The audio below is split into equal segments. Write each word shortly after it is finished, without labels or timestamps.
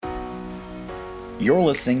You're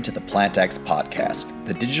listening to the PlantX podcast,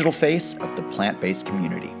 the digital face of the plant-based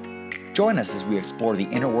community. Join us as we explore the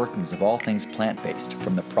inner workings of all things plant-based,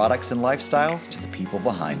 from the products and lifestyles to the people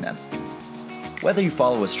behind them. Whether you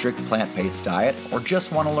follow a strict plant-based diet or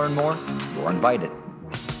just want to learn more, you're invited.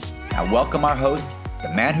 Now welcome our host, the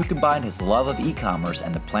man who combined his love of e-commerce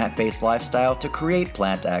and the plant-based lifestyle to create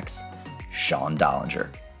PlantX, Sean Dollinger.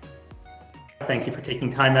 Thank you for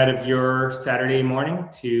taking time out of your Saturday morning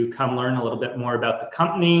to come learn a little bit more about the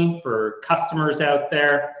company. For customers out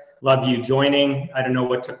there, love you joining. I don't know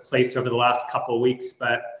what took place over the last couple of weeks,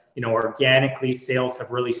 but organically sales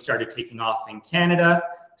have really started taking off in Canada.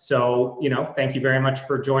 So, thank you very much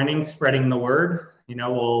for joining, spreading the word.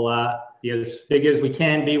 We'll be as big as we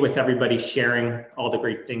can be with everybody sharing all the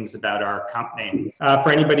great things about our company.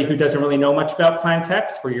 For anybody who doesn't really know much about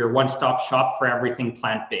PlantX, we're your one-stop shop for everything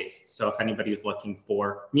plant-based. So if anybody's looking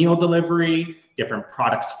for meal delivery, different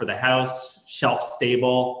products for the house,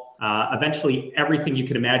 shelf-stable, eventually everything you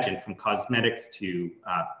could imagine, from cosmetics to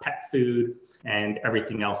pet food and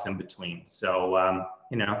everything else in between. So,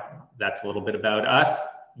 that's a little bit about us.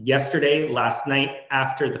 Last night,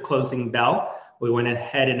 after the closing bell, we went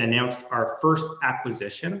ahead and announced our first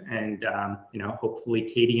acquisition, and hopefully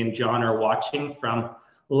Katie and John are watching from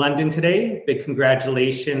London today. Big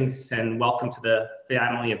congratulations and welcome to the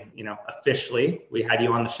family of, officially. We had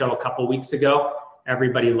you on the show a couple weeks ago.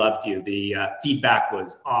 Everybody loved you. The feedback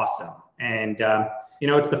was awesome. And,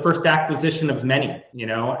 it's the first acquisition of many,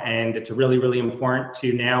 and it's really, really important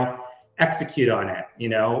to now execute on it.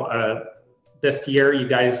 This year, you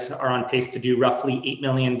guys are on pace to do roughly $8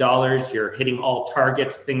 million. You're hitting all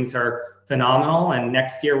targets. Things are phenomenal. And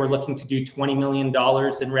next year, we're looking to do $20 million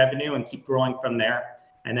in revenue and keep growing from there.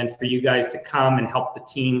 And then for you guys to come and help the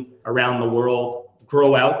team around the world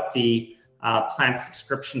grow out the plant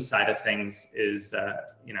subscription side of things is,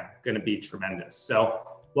 going to be tremendous. So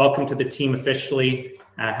welcome to the team officially.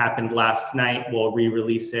 Happened last night. We'll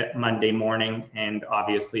re-release it Monday morning. And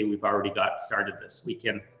obviously, we've already got started this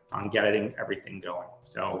weekend on getting everything going.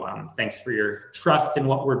 So thanks for your trust in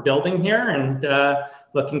what we're building here, and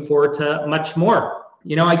looking forward to much more.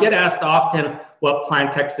 I get asked often what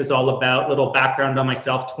PlantX is all about. Little background on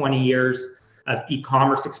myself: 20 years of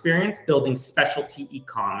e-commerce experience building specialty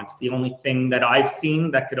e-com. It's the only thing that I've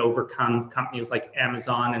seen that could overcome companies like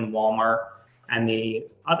Amazon and Walmart and the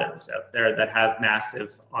others out there that have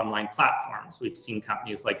massive online platforms. We've seen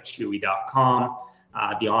companies like Chewy.com,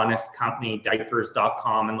 The Honest Company,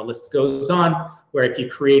 Diapers.com, and the list goes on, where if you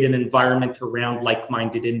create an environment around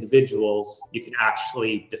like-minded individuals, you can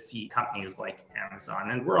actually defeat companies like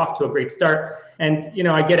Amazon. And we're off to a great start. And,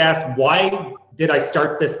 I get asked, why did I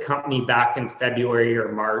start this company back in February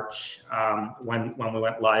or March when we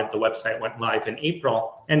went live? The website went live in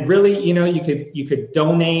April. And really, you could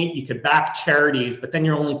donate, you could back charities, but then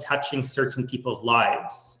you're only touching certain people's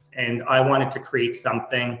lives. And I wanted to create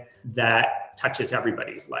something that touches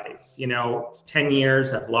everybody's life. 10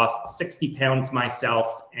 years, I've lost 60 pounds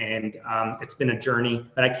myself, and it's been a journey,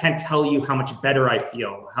 but I can't tell you how much better I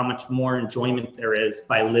feel, how much more enjoyment there is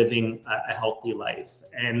by living a healthy life.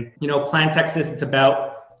 And, PlantX isn't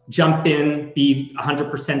about jump in, be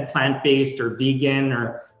 100% plant-based or vegan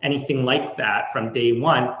or anything like that from day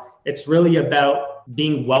one. It's really about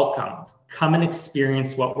being welcomed. Come and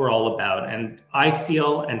experience what we're all about. And I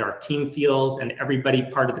feel, and our team feels, and everybody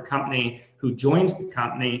part of the company who joins the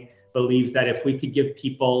company believes that if we could give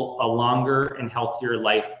people a longer and healthier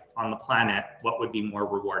life on the planet, what would be more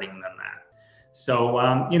rewarding than that? So,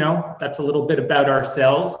 that's a little bit about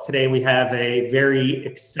ourselves. Today, we have a very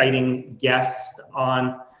exciting guest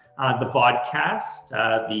on the vodcast,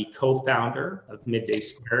 the co-founder of Midday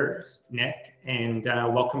Squares, Nick, and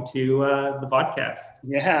welcome to the vodcast.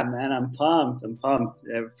 Yeah, man, I'm pumped.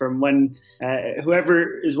 From when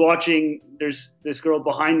whoever is watching, there's this girl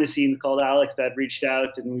behind the scenes called Alex that reached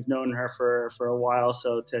out, and we've known her for a while.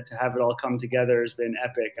 So to have it all come together has been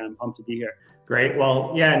epic. I'm pumped to be here. Great.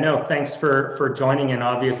 Well, thanks for joining. And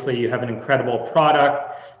obviously you have an incredible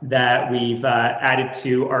product that we've added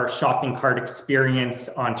to our shopping cart experience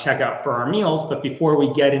on checkout for our meals. But before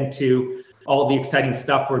we get into all the exciting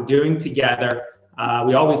stuff we're doing together,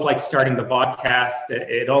 we always like starting the vodcast.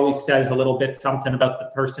 It always says a little bit something about the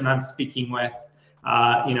person I'm speaking with.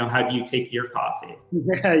 How do you take your coffee?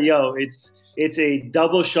 Yeah, it's a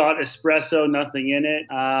double shot espresso, nothing in it,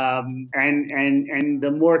 and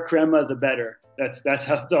the more crema the better. That's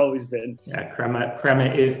how it's always been. Yeah,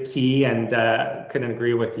 crema is key, and couldn't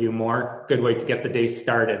agree with you more. Good way to get the day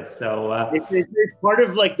started. So it's part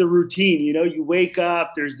of like the routine, you wake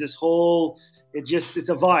up, there's this whole, it's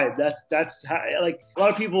a vibe. That's how, like, a lot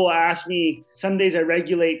of people ask me, some days I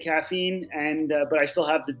regulate caffeine but I still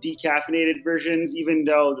have the decaffeinated versions, even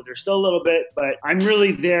though there's still a little bit, but I'm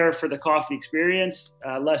really there for the coffee experience,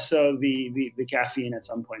 less so the caffeine at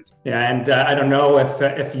some points. Yeah, and I don't know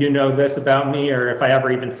if you know this about me or if I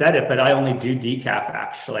ever even said it, but I only do decaf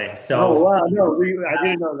actually. So oh wow, no, I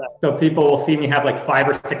didn't know that. So people will see me have like 5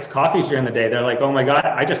 or 6 coffees during the day. They're like, "Oh my God,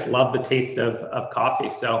 I just love the taste of coffee."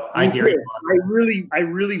 So I hear you. I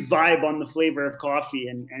really vibe on the flavor of coffee,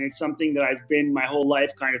 and it's something that I've been my whole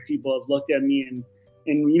life. Kind of people have looked at me and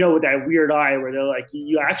with that weird eye where they're like,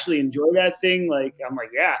 "You actually enjoy that thing?" Like, I'm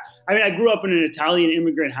like, "Yeah." I mean, I grew up in an Italian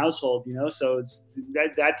immigrant household, so it's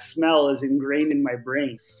that smell is ingrained in my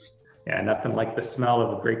brain. Yeah, nothing like the smell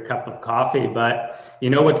of a great cup of coffee. But you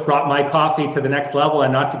know what's brought my coffee to the next level?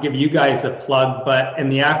 And not to give you guys a plug, but in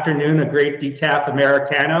the afternoon, a great decaf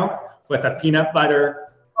Americano with a peanut butter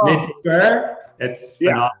mid-square. It's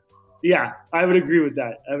phenomenal. Yeah, I would agree with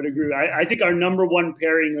that. I think our number one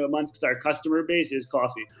pairing amongst our customer base is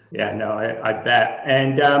coffee. Yeah, no, I bet.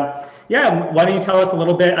 And why don't you tell us a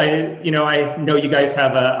little bit? I know you guys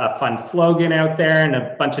have a fun slogan out there and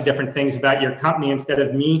a bunch of different things about your company. Instead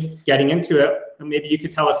of me getting into it, maybe you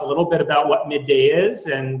could tell us a little bit about what Midday is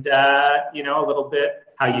and, a little bit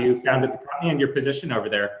how you founded the company and your position over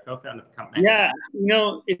there, co-founded the company. Yeah,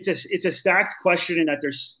 it's a stacked question in that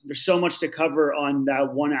there's so much to cover on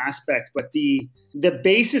that one aspect. But the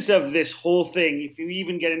basis of this whole thing, if you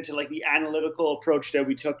even get into like the analytical approach that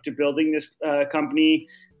we took to building this company,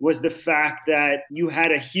 was the fact that you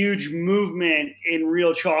had a huge movement in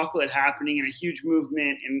real chocolate happening and a huge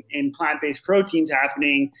movement in plant-based proteins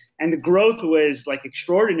happening. And the growth was like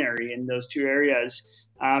extraordinary in those two areas.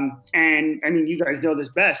 And I mean, you guys know this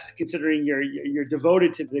best, considering you're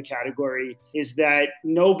devoted to the category, is that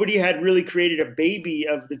nobody had really created a baby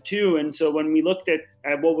of the two. And so when we looked at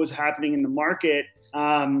what was happening in the market,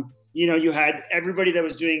 you had everybody that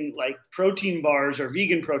was doing like protein bars or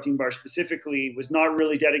vegan protein bars specifically was not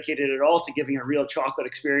really dedicated at all to giving a real chocolate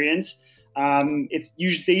experience. They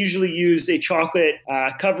usually use a chocolate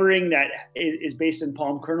covering that is based in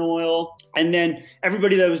palm kernel oil. And then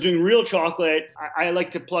everybody that was doing real chocolate, I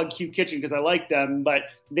like to plug Q Kitchen because I like them, but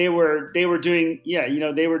they were doing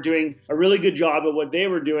a really good job of what they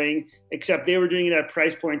were doing, except they were doing it at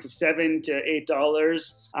price points of $7 to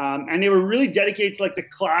 $8. And they were really dedicated to like the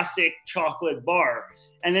classic chocolate bar.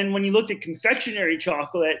 And then when you looked at confectionery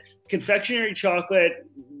chocolate,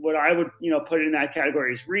 what I would, put in that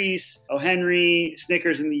category is Reese, O. Henry,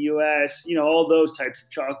 Snickers in the US, all those types of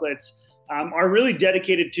chocolates are really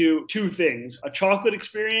dedicated to two things: a chocolate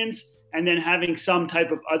experience and then having some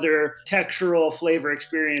type of other textural flavor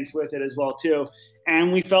experience with it as well too.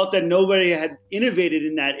 And we felt that nobody had innovated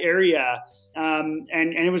in that area. And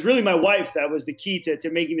it was really my wife that was the key to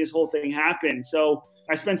making this whole thing happen. So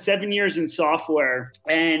I spent 7 years in software,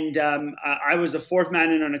 and I was the fourth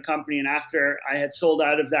man in on a company. And after I had sold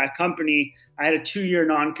out of that company, I had a 2-year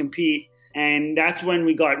non-compete. And that's when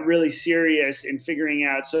we got really serious in figuring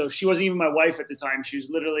out. So she wasn't even my wife at the time. She was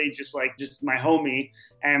literally just my homie.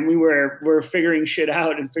 And we were figuring shit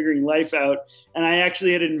out and figuring life out. And I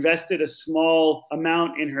actually had invested a small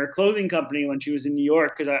amount in her clothing company when she was in New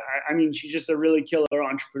York, because I mean, she's just a really killer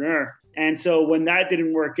entrepreneur. And so when that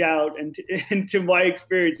didn't work out, and to my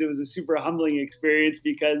experience, it was a super humbling experience,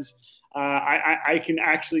 because I can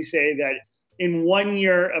actually say that in 1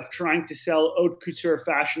 year of trying to sell haute couture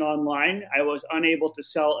fashion online, I was unable to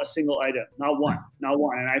sell a single item, not one.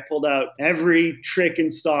 And I pulled out every trick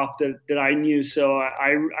and stop that I knew. So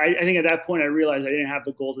I think at that point I realized I didn't have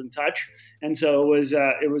the golden touch, and so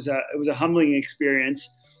it was a humbling experience.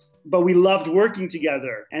 But we loved working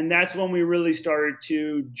together, and that's when we really started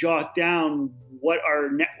to jot down what our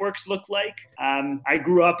networks look like. I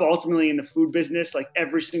grew up ultimately in the food business. Like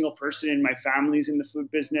every single person in my family's in the food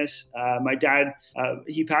business. My dad,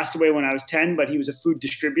 he passed away when I was 10, but he was a food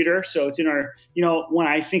distributor. So it's in our, when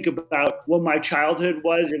I think about what my childhood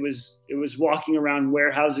was, it was walking around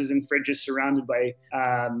warehouses and fridges surrounded by,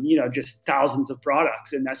 just thousands of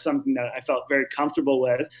products. And that's something that I felt very comfortable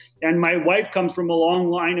with. And my wife comes from a long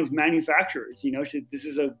line of manufacturers. This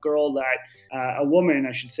is a girl a woman,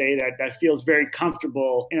 I should say, that feels very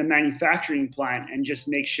comfortable in a manufacturing plant and just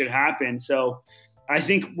makes shit happen. So I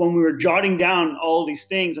think when we were jotting down all these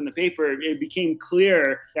things on the paper, it became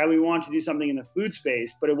clear that we wanted to do something in the food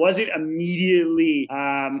space, but it wasn't immediately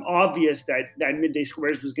obvious that Midday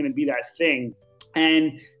Squares was going to be that thing.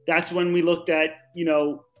 And that's when we looked at,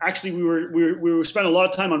 actually we were spending a lot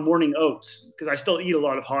of time on morning oats, because I still eat a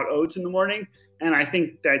lot of hot oats in the morning. And I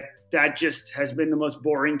think that just has been the most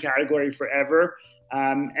boring category forever.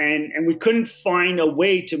 And we couldn't find a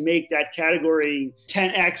way to make that category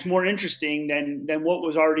 10x more interesting than what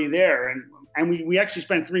was already there. And we actually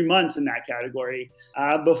spent 3 months in that category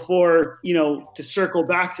before, to circle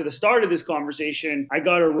back to the start of this conversation, I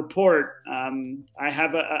got a report. I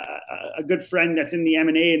have a good friend that's in the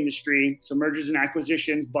M&A industry, so mergers and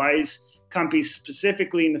acquisitions, buys companies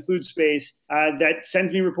specifically in the food space, that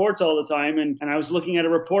sends me reports all the time. And I was looking at a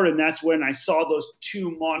report, and that's when I saw those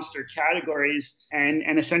two monster categories,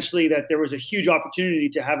 and essentially that there was a huge opportunity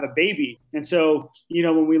to have a baby. And so,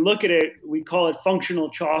 when we look at it, we call it functional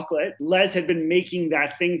chocolate. Les had been making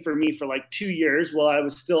that thing for me for like 2 years while I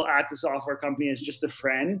was still at the software company as just a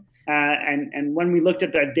friend. And when we looked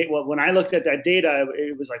at that when I looked at that data,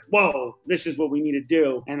 it was like, whoa, this is what we need to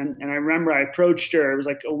do. And I remember I approached her. It was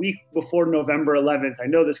like a week before November 11th. I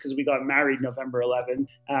know this because we got married November 11th.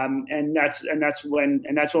 And that's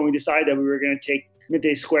when we decided that we were going to take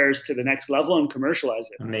Midday Squares to the next level and commercialize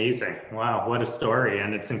it. Amazing. Wow. What a story.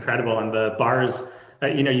 And it's incredible. And the bars,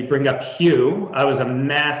 you bring up Hugh. I was a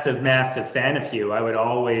massive, massive fan of Hugh. I would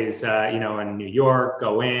always, in New York,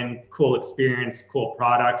 go in, cool experience, cool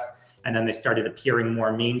products. And then they started appearing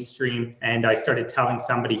more mainstream. And I started telling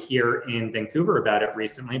somebody here in Vancouver about it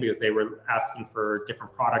recently because they were asking for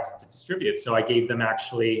different products to distribute. So I gave them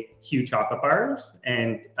actually Hugh chocolate bars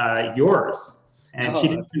and yours. And she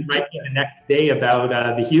didn't write me the next day about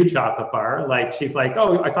the Hugh chocolate bar. Like, she's like,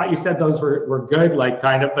 oh, I thought you said those were good, like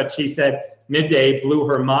kind of, but she said Midday blew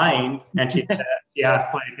her mind. And she said,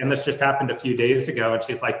 yes, and this just happened a few days ago. And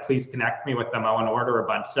she's like, please connect me with them. I want to order a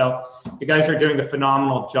bunch. So you guys are doing a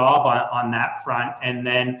phenomenal job on that front. And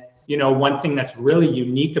then, one thing that's really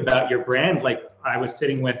unique about your brand, like I was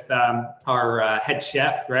sitting with our head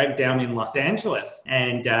chef, Greg, down in Los Angeles,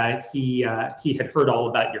 and he had heard all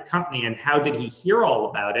about your company. And how did he hear all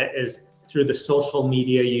about it is through the social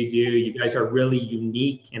media you do. You guys are really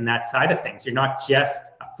unique in that side of things. You're not just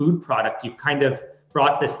a food product. You've kind of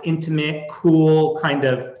brought this intimate, cool kind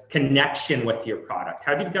of connection with your product.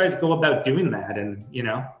 How do you guys go about doing that? And,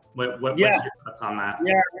 what's your thoughts on that?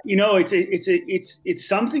 Yeah, it's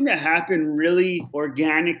something that happened really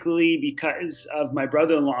organically because of my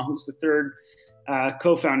brother-in-law, who's the third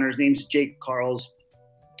co-founder. His name's Jake Carls.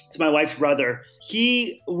 It's my wife's brother.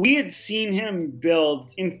 We had seen him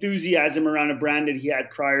build enthusiasm around a brand that he had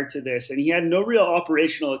prior to this, and he had no real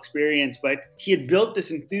operational experience, but he had built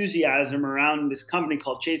this enthusiasm around this company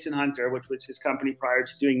called Chase and Hunter, which was his company prior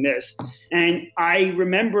to doing this. And I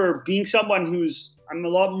remember being someone I'm a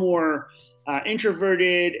lot more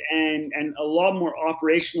introverted and a lot more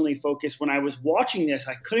operationally focused. When I was watching this,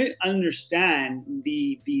 I couldn't understand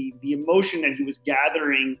the emotion that he was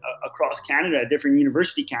gathering across Canada at different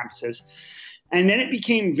university campuses. And then it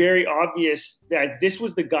became very obvious that this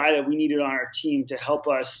was the guy that we needed on our team to help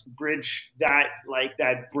us bridge that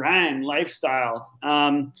brand lifestyle.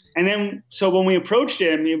 And then, so when we approached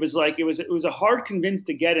him, it was a hard convince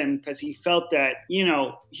to get him, because he felt that,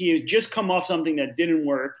 he had just come off something that didn't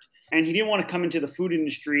work. And he didn't want to come into the food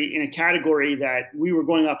industry in a category that we were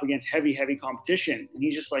going up against heavy, heavy competition. And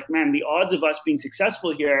he's just like, man, the odds of us being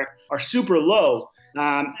successful here are super low.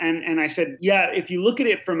 And I said, yeah, if you look at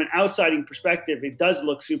it from an outsiding perspective, it does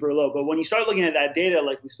look super low. But when you start looking at that data,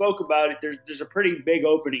 like we spoke about it, there's a pretty big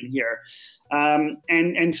opening here.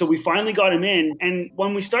 And so we finally got him in. And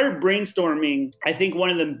when we started brainstorming, I think one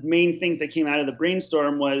of the main things that came out of the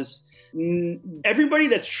brainstorm was everybody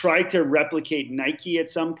that's tried to replicate Nike at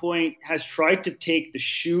some point has tried to take the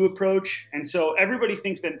shoe approach. And so everybody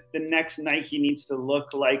thinks that the next Nike needs to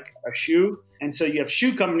look like a shoe. And so you have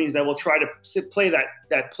shoe companies that will try to play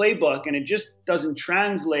that playbook, and it just doesn't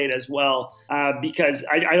translate as well because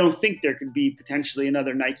I don't think there could be potentially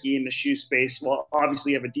another Nike in the shoe space. Well,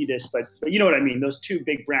 obviously you have Adidas, but you know what I mean, those two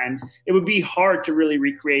big brands. It would be hard to really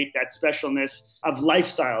recreate that specialness of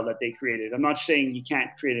lifestyle that they created. I'm not saying you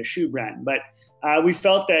can't create a shoe brand, but we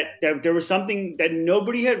felt that there was something that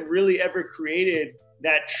nobody had really ever created,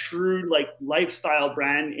 that true lifestyle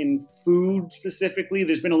brand in food specifically.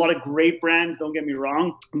 There's been a lot of great brands, don't get me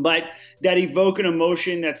wrong, but that evoke an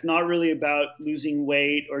emotion that's not really about losing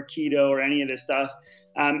weight or keto or any of this stuff.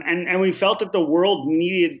 And we felt that the world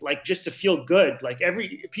needed just to feel good.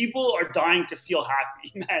 People are dying to feel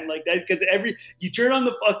happy, man. Because you turn on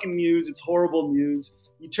the fucking news, it's horrible news.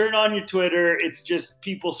 You turn on your Twitter, it's just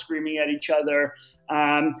people screaming at each other.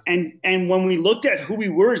 And when we looked at who we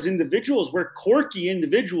were as individuals, we're quirky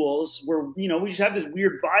individuals. We just have this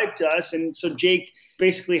weird vibe to us. And so Jake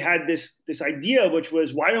basically had this idea, which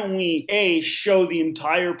was, why don't we show the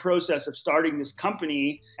entire process of starting this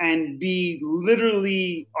company and be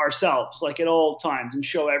literally ourselves, like at all times, and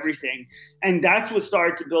show everything. And that's what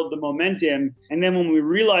started to build the momentum. And then when we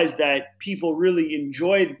realized that people really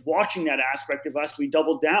enjoyed watching that aspect of us, we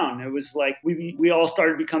doubled down. It was like we all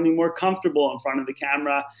started becoming more comfortable in front of the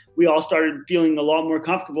camera. We all started feeling a lot more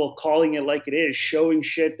comfortable calling it like it is, showing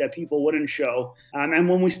shit that people wouldn't show. And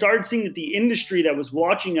when we started seeing that the industry that was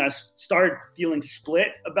watching us started feeling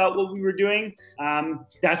split about what we were doing,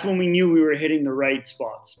 that's when we knew we were hitting the right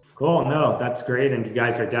spots. Cool. No, that's great. And you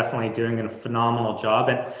guys are definitely doing a phenomenal job.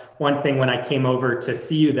 And one thing, when I came over to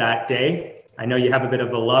see you that day, I know you have a bit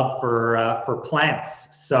of a love for plants.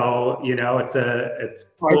 So, it's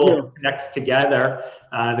cool to connect together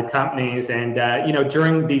the companies. And,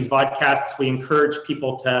 during these podcasts, we encourage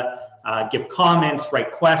people to give comments,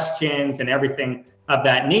 write questions, and everything of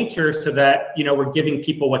that nature, so that, we're giving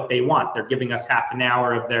people what they want. They're giving us half an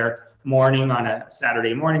hour of their morning on a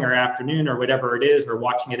Saturday morning or afternoon or whatever it is, or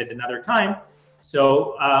watching it at another time.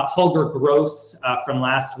 So Holger Gross from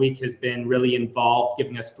last week has been really involved,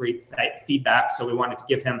 giving us great feedback. So we wanted to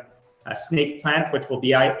give him a snake plant, which will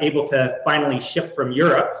be able to finally ship from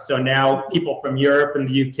Europe. So now people from Europe and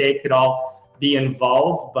the UK could all be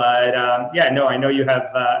involved. But I know you have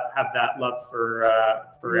that love for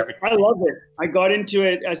everything. I love it. I got into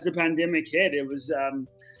it as the pandemic hit. It was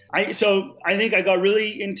I think I got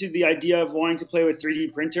really into the idea of wanting to play with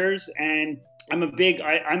 3D printers, and I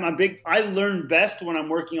learn best when I'm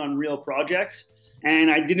working on real projects,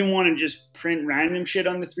 and I didn't want to just print random shit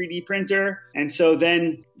on the 3D printer. And so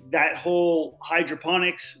then that whole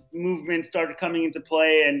hydroponics movement started coming into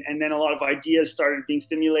play, and then a lot of ideas started being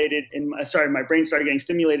stimulated my brain started getting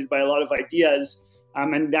stimulated by a lot of ideas.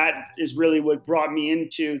 And that is really what brought me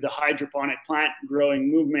into the hydroponic plant growing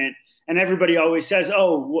movement. And everybody always says,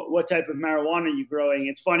 oh, what type of marijuana are you growing?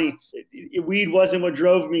 It's funny. Weed wasn't what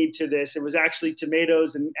drove me to this. It was actually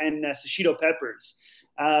tomatoes and shishito peppers.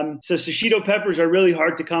 So shishito peppers are really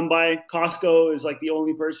hard to come by. Costco is like the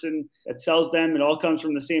only person that sells them. It all comes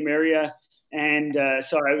from the same area. And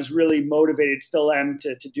so I was really motivated, still am,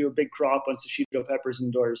 to do a big crop on shishito peppers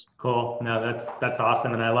indoors. Cool. No, that's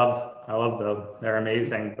awesome. And I love them. They're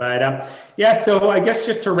amazing. But so I guess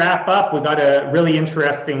just to wrap up, we got a really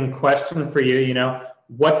interesting question for you.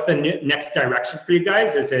 What's the next direction for you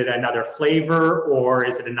guys? Is it another flavor, or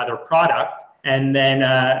is it another product? And then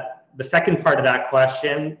the second part of that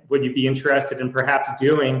question, would you be interested in perhaps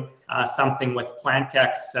doing something with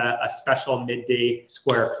PlantX, a special midday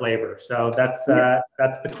square flavor? So that's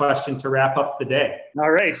the question to wrap up the day.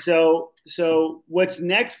 All right. So what's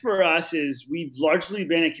next for us is we've largely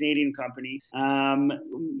been a Canadian company.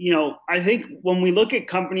 I think when we look at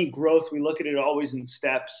company growth, we look at it always in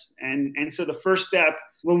steps. And so the first step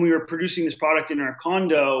when we were producing this product in our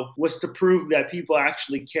condo was to prove that people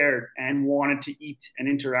actually cared and wanted to eat and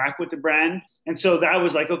interact with the brand. And so that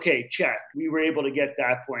was like, okay, check. We were able to get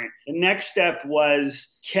that point. The next step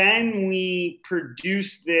was, can we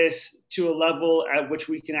produce this to a level at which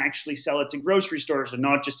we can actually sell it to grocery stores and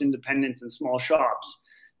not just independents and small shops?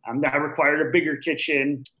 That required a bigger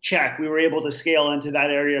kitchen. Check. We were able to scale into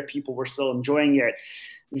that area. People were still enjoying it.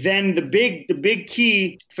 Then the big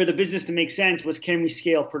key for the business to make sense was, can we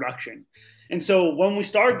scale production? And so when we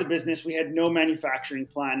started the business, we had no manufacturing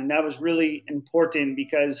plan. And that was really important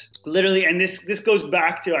because literally, and this goes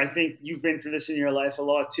back to, I think you've been through this in your life a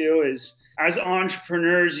lot too, is as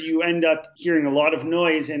entrepreneurs, you end up hearing a lot of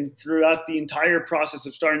noise. And throughout the entire process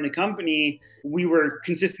of starting the company, we were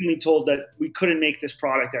consistently told that we couldn't make this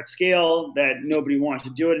product at scale, that nobody wanted to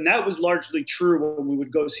do it. And that was largely true when we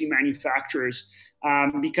would go see manufacturers,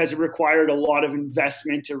 because it required a lot of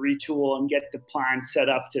investment to retool and get the plant set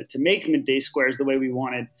up to make midday squares the way we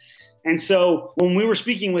wanted. And so when we were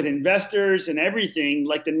speaking with investors and everything,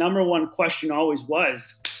 like the number one question always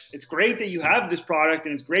was, it's great that you have this product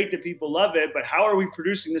and it's great that people love it, but how are we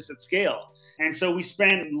producing this at scale? And so we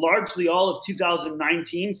spent largely all of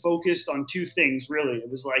 2019 focused on two things, really. It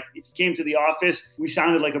was like, if you came to the office, we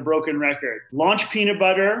sounded like a broken record. Launch peanut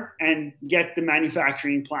butter and get the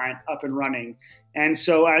manufacturing plant up and running. And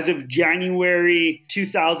so as of January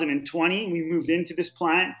 2020, we moved into this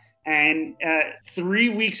plant. And 3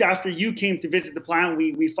 weeks after you came to visit the plant,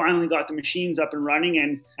 we finally got the machines up and running,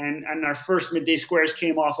 and our first midday squares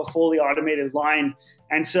came off a fully automated line.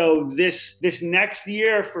 And so this next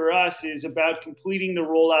year for us is about completing the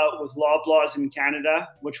rollout with Loblaws in Canada,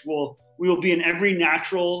 which will We will be in every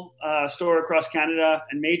natural store across Canada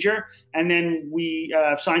and major. And then we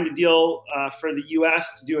signed a deal for the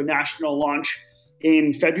US to do a national launch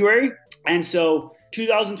in February. And so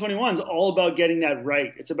 2021 is all about getting that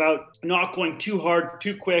right. It's about not going too hard,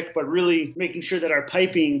 too quick, but really making sure that our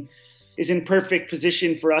piping is in perfect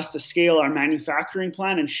position for us to scale our manufacturing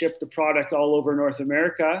plan and ship the product all over North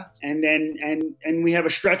America. And then and we have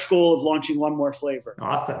a stretch goal of launching one more flavor.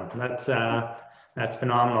 Awesome. That's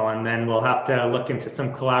phenomenal. And then we'll have to look into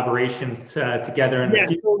some collaborations together in the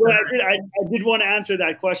future. So I did want to answer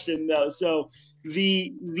that question though. So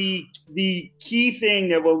the key thing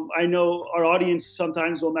that I know our audience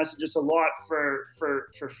sometimes will message us a lot for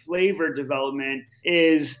flavor development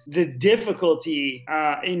is the difficulty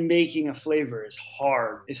in making a flavor is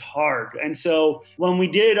hard. And so when we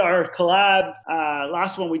did our collab,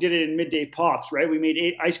 last one, we did it in Midday Pops, right? We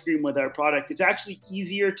made ice cream with our product. It's actually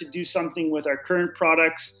easier to do something with our current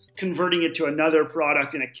products, converting it to another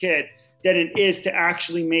product in a kit, than it is to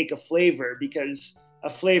actually make a flavor, because a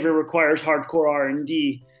flavor requires hardcore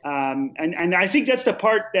R&D. And I think that's the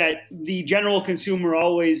part that the general consumer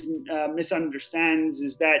always misunderstands,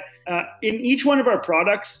 is that in each one of our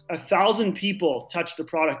products, 1,000 people touch the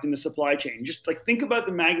product in the supply chain. Just like think about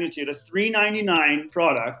the magnitude. A $3.99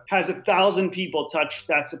 product has 1,000 people touch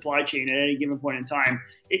that supply chain at any given point in time.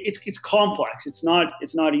 It's complex. It's not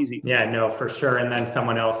easy. Yeah, no, for sure. And then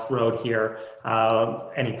someone else wrote here,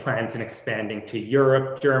 any plans in expanding to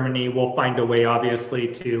Europe, Germany? We'll find a way, obviously,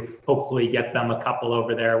 to hopefully get them a couple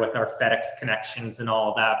over there with our FedEx connections and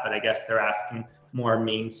all of that. But I guess they're asking more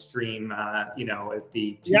mainstream, is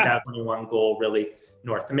the 2021 goal really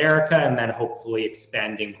North America, and then hopefully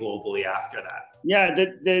expanding globally after that. Yeah,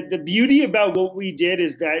 the beauty about what we did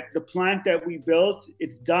is that the plant that we built,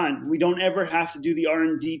 it's done. We don't ever have to do the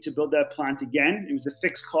R&D to build that plant again. It was a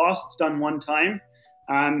fixed cost. It's done one time.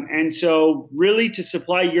 And so really to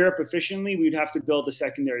supply Europe efficiently, we'd have to build a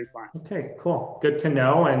secondary plant. Okay, cool. Good to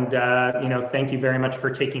know. And, thank you very much for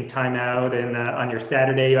taking time out and on your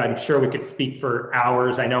Saturday. I'm sure we could speak for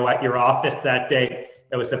hours. I know at your office that day,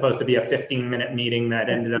 it was supposed to be a 15-minute meeting that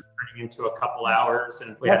ended up turning into a couple hours.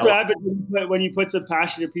 And that's what happens when you put some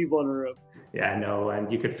passionate people in a room. Yeah, no,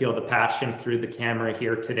 and you could feel the passion through the camera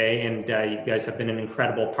here today. And you guys have been an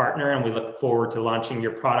incredible partner, and we look forward to launching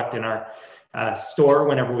your product in our store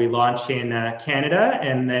whenever we launch in Canada,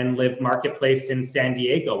 and then Live Marketplace in San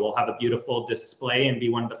Diego. We'll have a beautiful display and be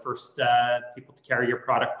one of the first people to carry your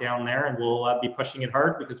product down there, and we'll be pushing it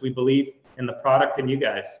hard because we believe in the product and you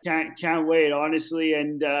guys. Can't wait, honestly.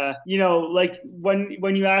 And like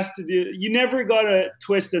when you asked to do, you never gotta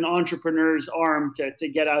twist an entrepreneur's arm to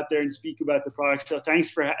get out there and speak about the product. So thanks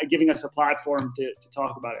for giving us a platform to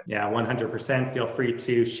talk about it. Yeah, 100%. Feel free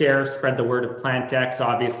to share, spread the word of PlantX.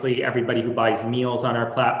 Obviously, everybody who buys meals on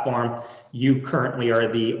our platform, you currently are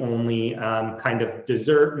the only kind of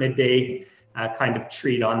dessert midday kind of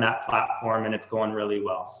treat on that platform, and it's going really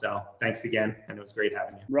well. So thanks again, and it was great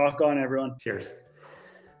having you. Rock on, everyone. Cheers.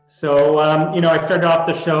 So, I started off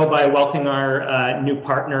the show by welcoming our new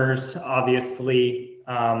partners, obviously,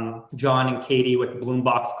 John and Katie with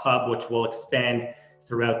Bloombox Club, which will expand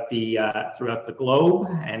throughout the globe,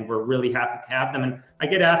 and we're really happy to have them. And I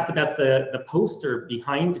get asked about the poster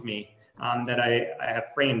behind me that I have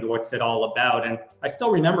framed, what's it all about? And I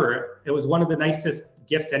still remember it. It was one of the nicest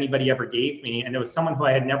gifts anybody ever gave me, and it was someone who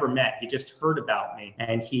I had never met. He just heard about me,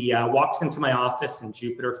 and he walks into my office in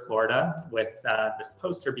Jupiter, Florida, with this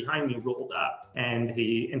poster behind me rolled up, and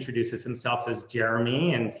he introduces himself as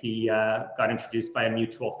Jeremy, and he got introduced by a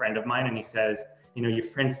mutual friend of mine, and he says, your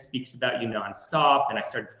friend speaks about you nonstop, and I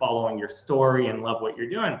started following your story and love what you're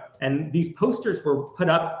doing. And these posters were put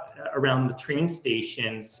up around the train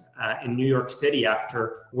stations in New York City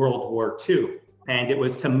after World War II. And it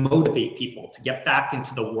was to motivate people to get back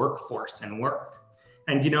into the workforce and work.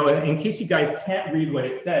 And, in case you guys can't read what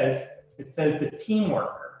it says the team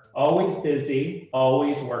worker, always busy,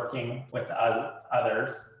 always working with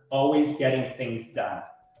others, always getting things done.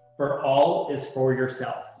 For all is for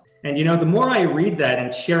yourself. And, the more I read that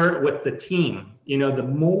and share it with the team, the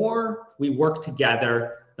more we work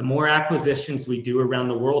together, the more acquisitions we do around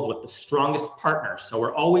the world with the strongest partners. So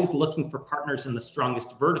we're always looking for partners in the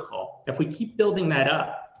strongest vertical. If we keep building that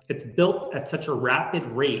up, it's built at such a rapid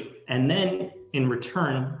rate. And then in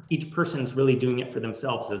return, each person is really doing it for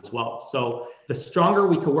themselves as well. So the stronger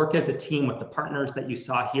we can work as a team with the partners that you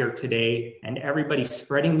saw here today, and everybody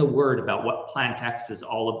spreading the word about what PlantX is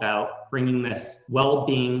all about, bringing this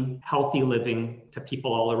well-being, healthy living to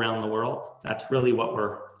people all around the world. That's really what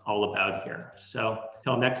we're all about here. So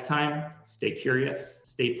till next time, stay curious,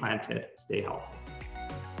 stay planted, stay healthy.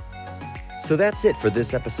 So that's it for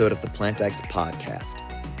this episode of the PlantX podcast.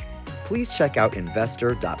 Please check out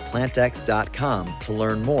investor.plantx.com to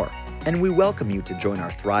learn more, and we welcome you to join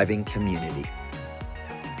our thriving community.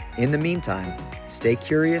 In the meantime, stay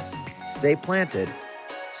curious, stay planted,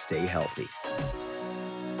 stay healthy.